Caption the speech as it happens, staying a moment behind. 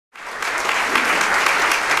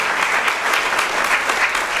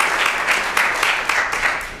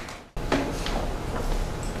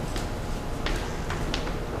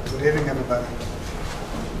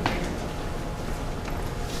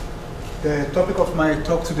The topic of my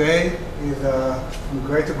talk today is from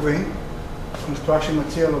gray to green, construction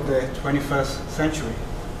material of the 21st century.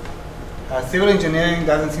 Civil engineering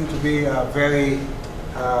doesn't seem to be a very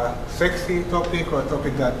sexy topic or a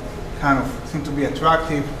topic that kind of seems to be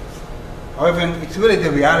attractive. However, it's really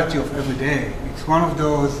the reality of every day. It's one of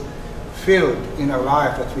those fields in our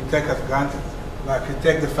life that we take as granted. Like we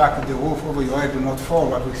take the fact that the roof over your head will not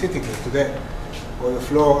fall while we're sitting here today, or the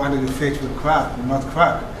floor under your feet will not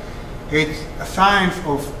crack. It's a science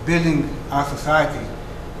of building our society.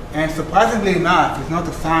 And surprisingly enough, it's not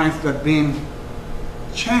a science that's been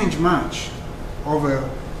changed much over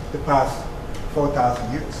the past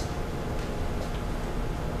 4,000 years.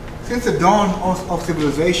 Since the dawn of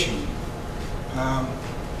civilization,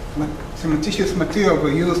 cementitious materials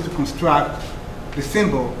were used to construct the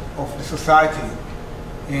symbol of the society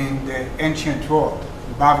in the ancient world: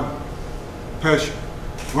 Babylon, Persia,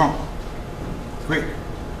 Rome, Greek,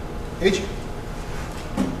 Egypt.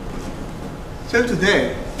 Till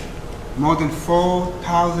today, more than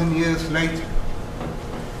 4,000 years later,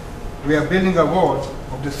 we are building a world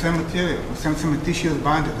of the same material, the same cementitious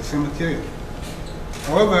binder, the same material.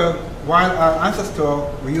 However, while our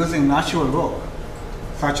ancestors were using natural rock,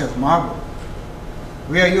 such as marble,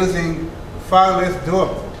 we are using far less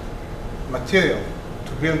durable material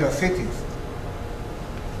to build our cities.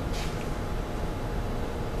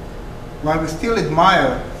 While we still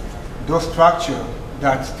admire those structures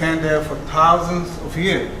that stand there for thousands of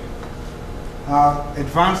years, our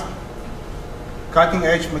advanced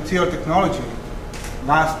cutting-edge material technology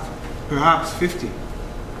lasts perhaps 50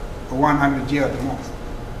 or 100 years at the most.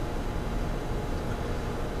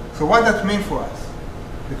 So what does that mean for us?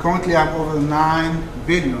 We currently have over 9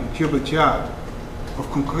 billion cubic yards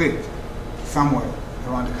of concrete somewhere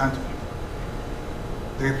around the country.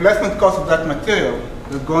 The replacement cost of that material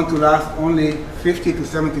that's going to last only 50 to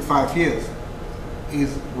 75 years is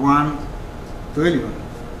 $1 trillion.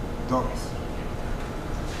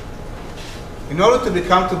 In order to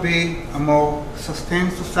become to be a more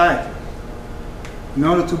sustained society, in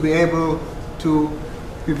order to be able to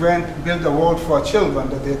build a world for our children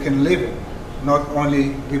that they can live in, not only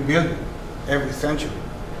rebuild it every century,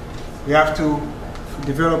 we have to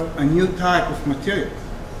develop a new type of materials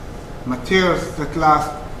that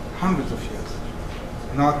last hundreds of years,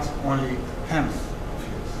 not only tens of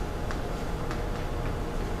years.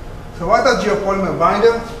 So what are geopolymer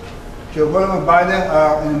binders? Geopolymer binders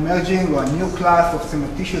are an emerging or a new class of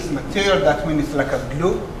cementitious material. That means it's like a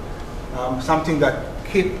glue, something that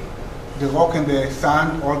keeps the rock and the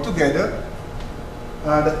sand all together,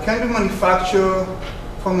 that can be manufactured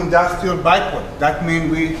from industrial byproduct. That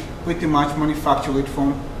means we pretty much manufacture it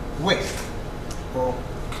from waste, or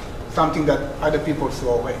something that other people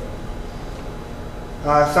throw away.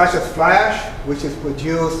 Such as fly ash, which is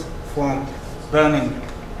produced from burning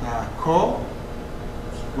coal.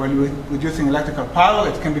 When we're producing electrical power,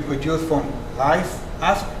 it can be produced from rice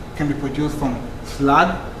husk, it can be produced from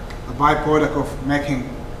slag, a byproduct of making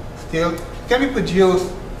steel. It can be produced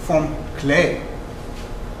from clay,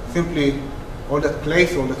 simply all that clay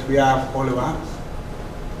soil that we have all around us.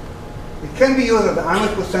 It can be used as a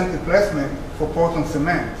 100% replacement for Portland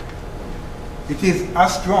cement. It is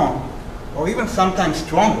as strong, or even sometimes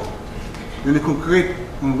stronger, than the concrete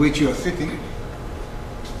on which you are sitting.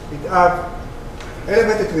 It has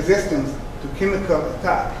elevated resistance to chemical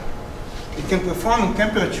attack. It can perform in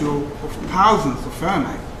temperature of thousands of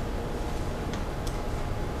Fahrenheit.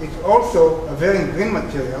 It's also a very green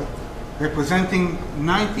material, representing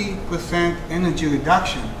 90% energy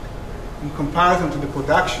reduction in comparison to the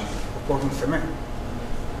production of Portland cement.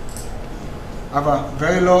 Have a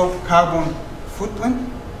very low carbon footprint,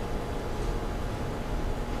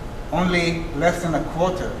 only less than a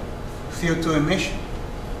quarter CO2 emission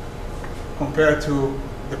compared to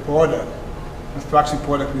the construction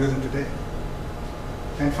product we're using today.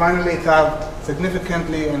 And finally, it has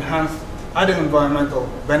significantly enhanced other environmental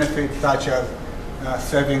benefits, such as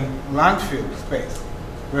saving landfill space,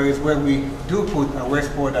 whereas where we do put a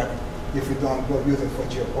waste product if we don't go use it for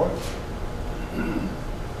geopolymer.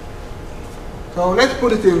 So let's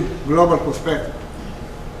put it in global perspective.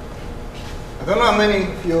 I don't know how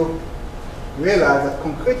many of you realize that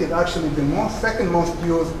concrete is actually the second most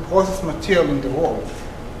used process material in the world,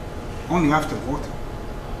 only after water.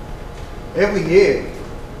 Every year,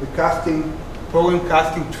 we're pouring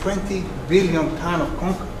 20 billion tons of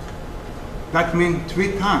concrete. That means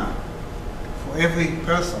 3 tons for every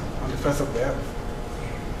person on the face of the earth.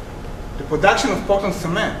 The production of Portland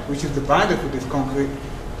cement, which is the binder for this concrete,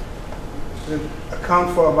 will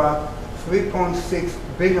account for about 3.6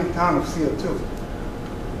 billion tons of CO2.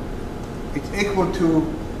 It's equal to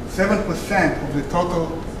 7% of the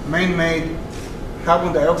total man-made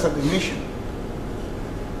carbon dioxide emission.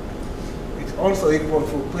 It's also equal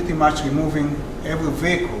to pretty much removing every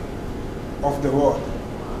vehicle off the road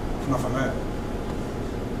of North America.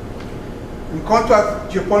 In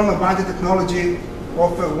contrast, geopolymer-bonded technology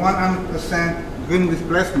offers 100% green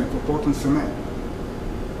replacement for Portland cement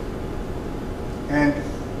and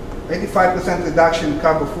 85% reduction in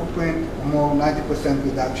carbon footprint, or more 90%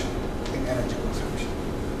 reduction in energy consumption.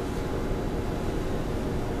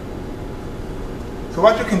 So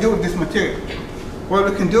what you can do with this material? Well,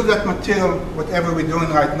 we can do that material whatever we're doing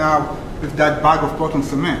right now with that bag of Portland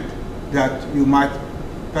cement that you might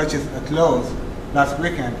purchase at Lowe's last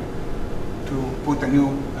weekend to put a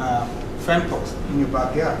new fence post in your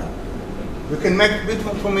backyard. We can make build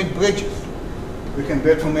from it bridges. We can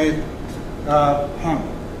build from it home,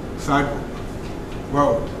 sidewalk,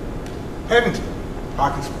 road, paving stone,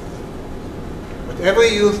 parking space. Whatever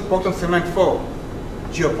you use Portland cement for,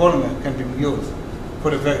 geopolymer can be used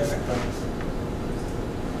for the very same purpose.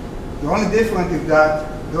 The only difference is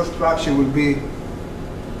that those structures will be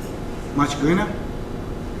much greener,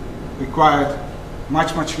 required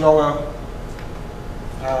much lower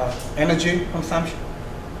energy consumption.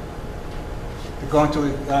 They're going to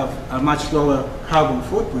have a much lower carbon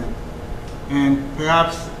footprint, and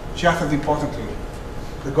perhaps just as importantly,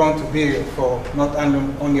 they're going to be for not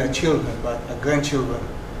only our children, but our grandchildren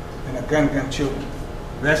and our grandchildren.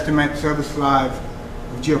 We estimate service life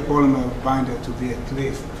of geopolymer binder to be at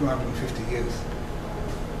least 250 years.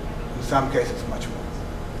 In some cases, much more.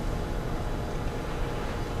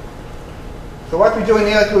 So what we do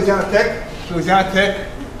here at Louisiana Tech? Louisiana Tech,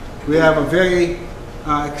 we have a very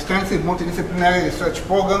extensive multidisciplinary research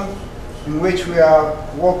program in which we are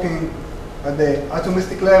working at the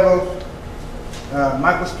atomistic level,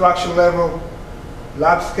 microstructure level,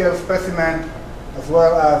 lab scale specimen, as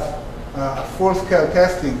well as full-scale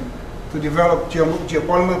testing to develop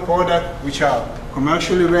geopolymer products which are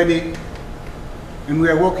commercially ready. And we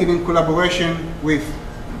are working in collaboration with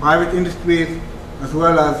private industries as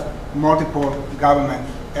well as multiple government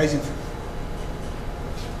agencies.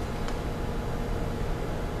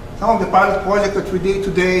 Some of the pilot projects that we did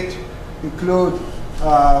to date include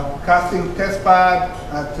casting test pad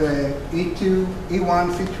at E2,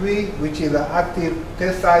 E1, C3, which is an active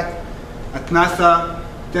test site at NASA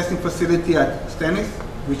testing facility at Stennis,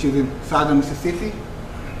 which is in southern Mississippi.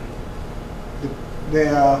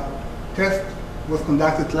 The test was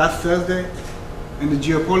conducted last Thursday, and the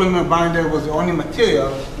geopolymer binder was the only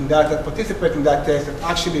material in that participated in that test that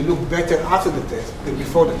actually looked better after the test than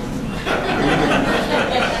before the test.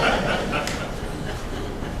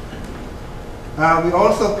 We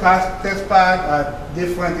also cast test pad at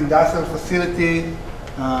different industrial facilities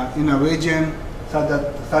in a region, such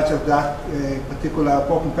as that particular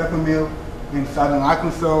pork and pepper mill in southern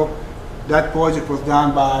Arkansas. That project was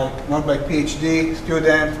done not by PhD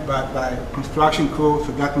students, but by construction crew,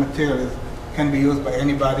 so that material can be used by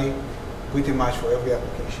anybody, pretty much for every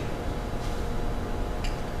application.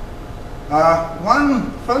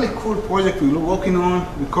 One fairly cool project we're working on,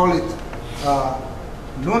 we call it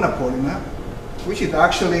lunar polymer, which is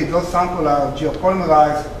actually, those samples are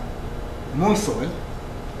geopolymerized moon soil.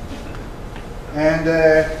 And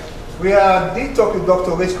we did talk with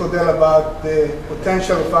Dr. Rich Cordell about the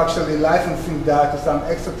potential of actually licensing that to some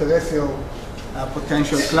extraterrestrial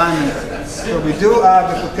potential climates. So we do have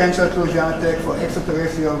the potential at Louisiana Tech for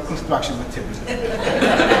extraterrestrial construction materials.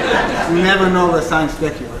 We never know where science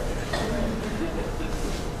takes you.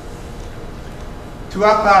 To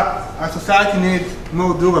wrap up, our society needs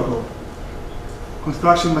more durable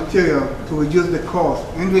construction material to reduce the cost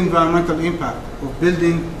and the environmental impact of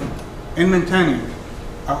building and maintaining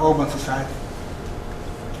our urban society.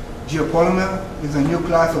 Geopolymer is a new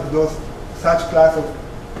class of such class of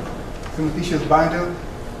cementitious binder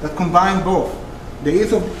that combine both the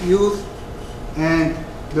ease of use and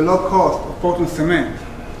the low cost of Portland cement,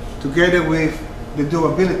 together with the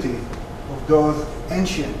durability of those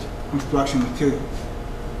ancient construction materials.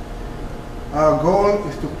 Our goal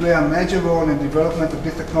is to play a major role in the development of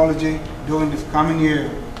this technology during this coming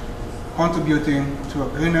year, contributing to a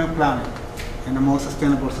greener planet and a more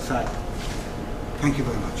sustainable society. Thank you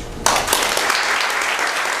very much.